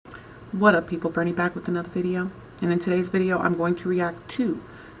What up, people? Bernie back with another video. And in today's video, I'm going to react to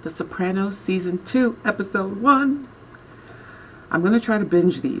The Sopranos Season 2, Episode 1. I'm going to try to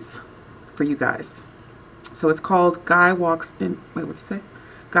binge these for you guys. So it's called Guy Walks in... Wait, what's it say?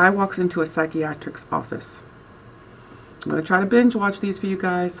 Guy Walks into a Psychiatrist's Office. I'm going to try to binge watch these for you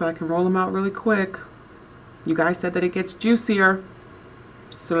guys so I can roll them out really quick. You guys said that it gets juicier.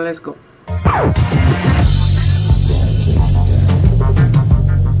 So let's go.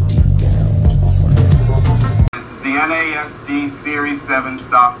 The NASD Series 7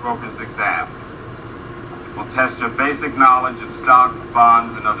 Stockbrokers Exam will test your basic knowledge of stocks,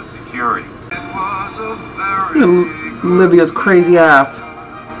 bonds, and other securities. It was a very Olivia's crazy ass.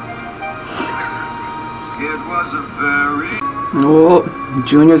 It was a very... Oh,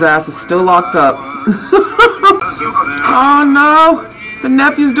 Junior's ass is still locked up. Oh no, the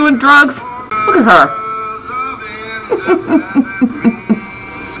nephew's doing drugs. Look at her.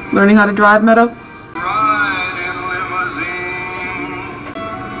 Learning how to drive, Meadow?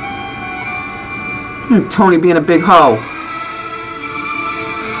 Tony being a big hoe.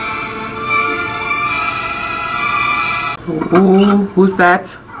 Ooh, who's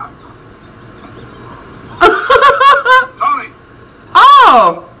that? Tony!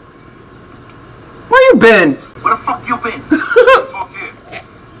 Oh! Where you been? Where the fuck you been? Talk here.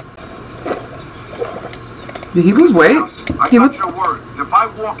 Did he lose weight? I got your word. If I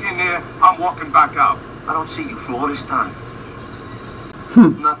walk in there, I'm walking back out. I don't see you for all this time.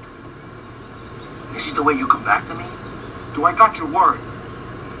 Nothing. This is the way you come back to me? Do I got your word?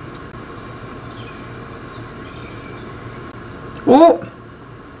 Oh!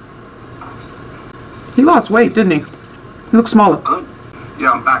 He lost weight, didn't he? He looks smaller. Good.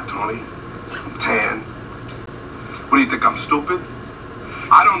 Yeah, I'm back, Tony. I'm tan. What do you think, I'm stupid?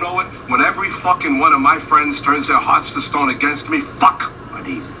 I don't know it. When every fucking one of my friends turns their hearts to stone against me, fuck! Right,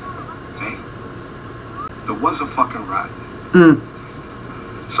 easy. Okay? There was a fucking rat.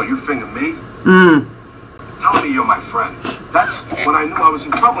 So you finger me? Tell me you're my friend. That's when I knew I was in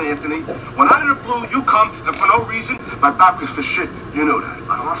trouble, Anthony. When out of the blue, you come, and for no reason, my back was for shit. You knew that.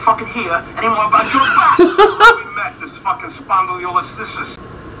 I don't want to fucking hear any more about your back. We met this fucking spondylolisthesis.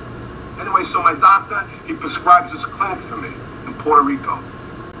 Anyway, so my doctor, he prescribes this clinic for me in Puerto Rico.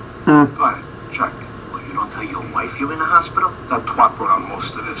 Go ahead, check. Well, you don't tell your wife you're in the hospital? That twat brought on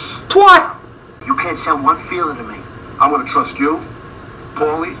most of this. Twat! You can't send one feeler to me. I'm gonna trust you,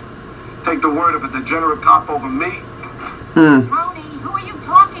 Paulie. Take the word of a degenerate cop over me. Tony, who are you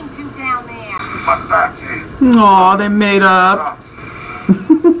talking to down there? My backache. Aw, they made up.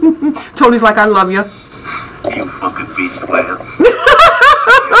 Tony's like, I love you. You fucking beach player.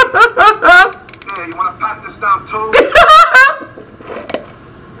 Yeah, you wanna pat this down too?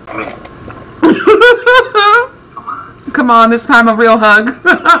 Me. Come on. Come on, this time a real hug.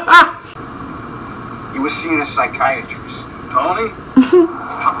 You were seeing a psychiatrist. Tony?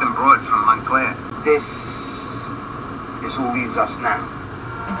 Something broad from Montclair. This is who leads us now.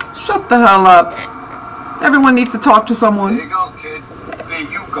 Shut the hell up. Everyone needs to talk to someone. There you go, kid. There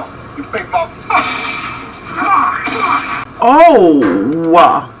you go. You big motherfucker. Oh,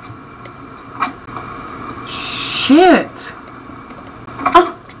 shit.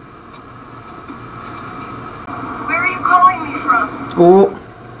 Where are you calling me from? Oh.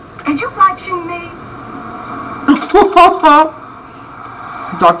 Are you watching me?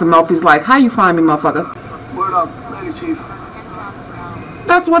 Dr. Melfi's like, how you find me, motherfucker? Word up, Lady Chief.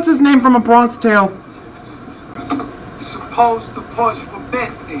 That's what's his name from A Bronx Tale. Supposed to push for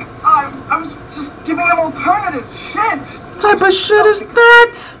biscuits. I was just giving them alternatives. Shit. What type of shit is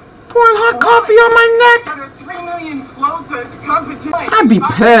that? Pouring hot coffee on my neck? For the 3 million float to competition. I'd be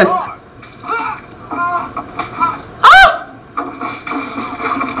pissed.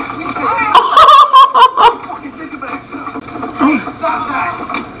 Stop that!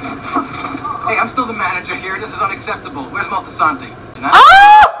 Hey, I'm still the manager here. This is unacceptable. Where's Maltasanti? Get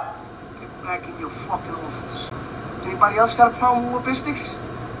back in your fucking office. Anybody else got a problem with biscuits?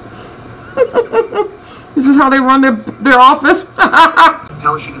 This is how they run their office.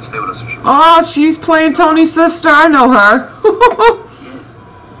 Tell her she can stay with us if she wants. Oh, she's playing Tony's sister. I know her. Yeah.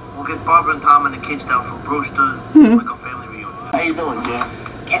 We'll get Barbara and Tom and the kids down from Brewster. Like a family reunion. How you doing, Jim?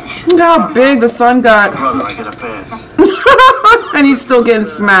 Look how big the son got. Brother, I get a pass. And he's still getting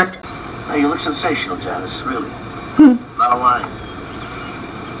smacked. Hey, you look sensational, Janice. Really. Not a line.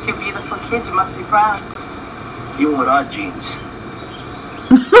 2 beautiful kids, you must be proud. Even with our genes.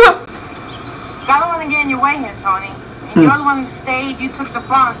 I don't want to get in your way here, Tony. I mean, you're the one who stayed, you took the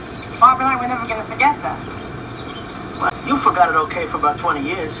brunt. Barbara and I were never going to forget that. Well, you forgot it okay for about 20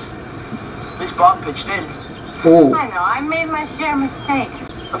 years. At least Bob pitched in. Oh. I know, I made my share of mistakes.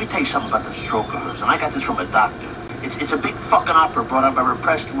 Let me tell you something about the stroke of hers, and I got this from a doctor. It's a big fucking opera brought up by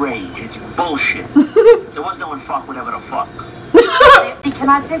repressed rage. It's bullshit. There was no one fuck whatever the fuck. She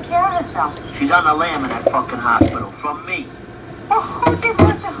cannot take care of herself. She's on the lam in that fucking hospital. From me. Well, who did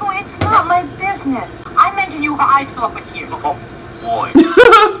what to who? It's not my business. I mentioned you, her eyes fill up with tears. Oh, boy.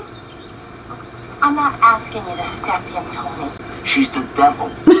 I'm not asking you to step in, Tony. She's the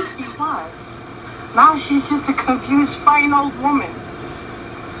devil. She was. Now she's just a confused, frightened old woman.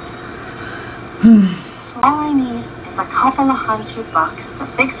 So all I need is a couple of $100 to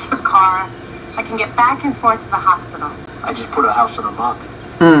fix her car so I can get back and forth to the hospital. I just put her house on the market.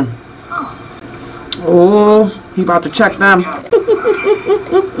 Oh, he about to check them.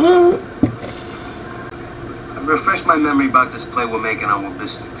 Refresh my memory about this play we're making on with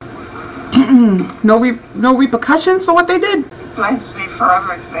business. No repercussions for what they did. Blames me for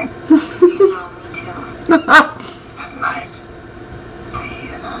everything. Me too. At night, they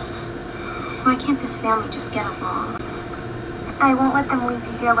hit us. Why can't this family just get along? I won't let them leave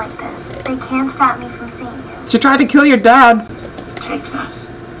you here like this. They can't stop me from seeing you. She tried to kill your dad. Take that.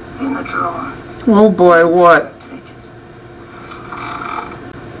 In the drawer. Oh boy, what? Take it.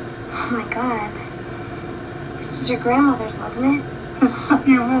 Oh my god. This was your grandmother's, wasn't it? It's so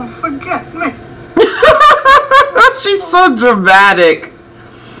you won't forget me. She's so dramatic.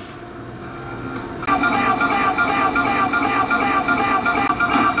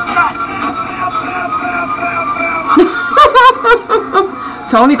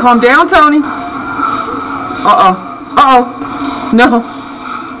 Tony, calm down, Tony. Uh-oh. Uh-oh. No.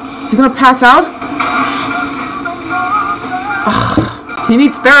 Is he gonna pass out? Ugh. He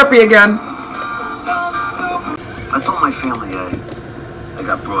needs therapy again. I told my family I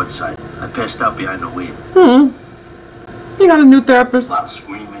got broadside. I passed out behind the wheel. You got a new therapist. A lot of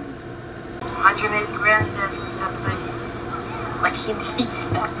screaming. 180 grand is asking for that place. Like he needs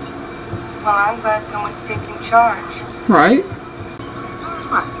that. Well, I'm glad someone's taking charge. Right?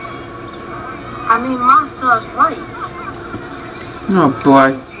 What? I mean, Mom still has rights. Oh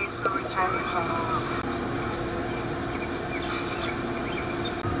boy. Pays for retirement home.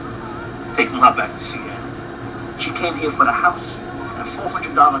 Take Ma back to see her. She came here for the house and a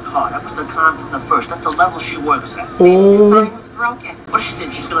 $400 car. That was the con from the first. That's the level she works at. The Oh. sign was broken. What does she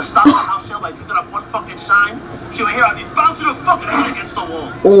think? She's gonna stop the house sale by picking up one fucking sign? If she were here, I'd be bouncing her fucking head against the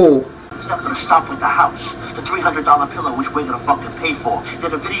wall. Oh. It's not gonna stop with the house. The $300 pillow, which we're gonna fucking pay for. Then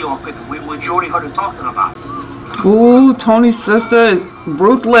the video equipment, which you already heard her talking about. Ooh, Tony's sister is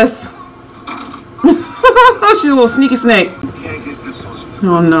ruthless. She's a little sneaky snake. Can't get this close.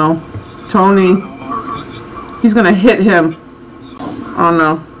 Oh no. Tony. He's gonna hit him. Oh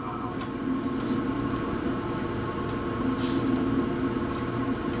no.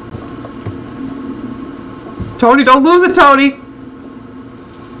 Tony, don't lose it, Tony.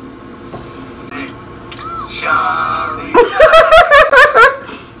 Charlie.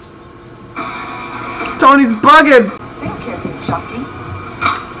 Tony's bugging. Thank you, Chucky.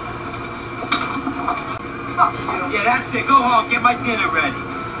 Yeah, that's it. Go home. Get my dinner ready.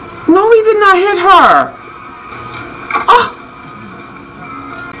 No, he did not hit her. Oh.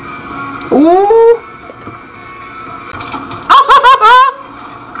 Ooh.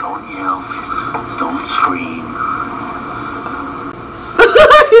 Don't yell. Don't scream.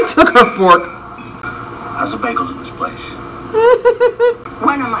 He took her fork. How's the bagels in this place?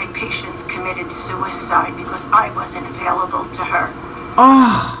 One of my patients committed suicide because I wasn't available to her.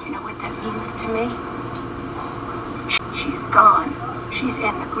 Oh. You know what that means to me? She's gone. She's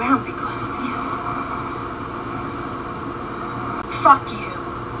in the ground because of you. Fuck you.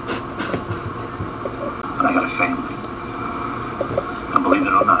 But I got a family. And believe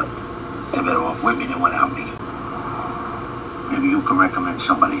it or not, they're better off with me than without me. Maybe you can recommend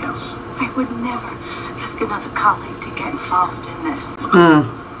somebody else. I would never ask another colleague to get involved in this.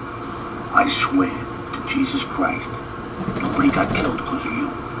 I swear to Jesus Christ, nobody got killed because of you.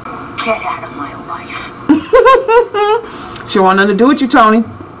 Get out of my life. She want nothing to do with you, Tony.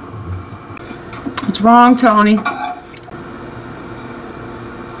 What's wrong, Tony?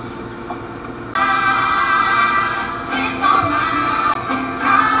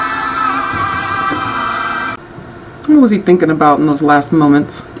 What was he thinking about in those last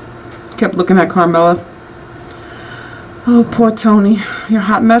moments? Kept looking at Carmela. Oh, poor Tony. You're a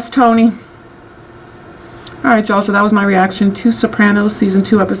hot mess, Tony. Alright, y'all, so that was my reaction to Sopranos Season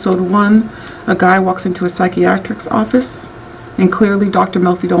 2, Episode 1. A guy walks into a psychiatrist's office, and clearly Dr.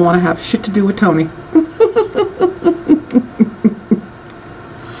 Melfi don't want to have shit to do with Tony.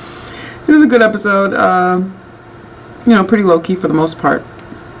 It was a good episode. You know, pretty low-key for the most part.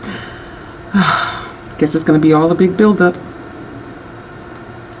 Guess it's going to be all a big build-up.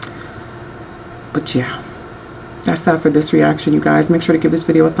 But yeah, that's that for this reaction, you guys. Make sure to give this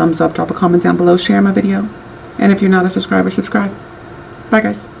video a thumbs up, drop a comment down below, share my video, and if you're not a subscriber, subscribe. Bye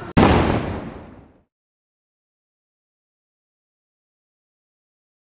guys.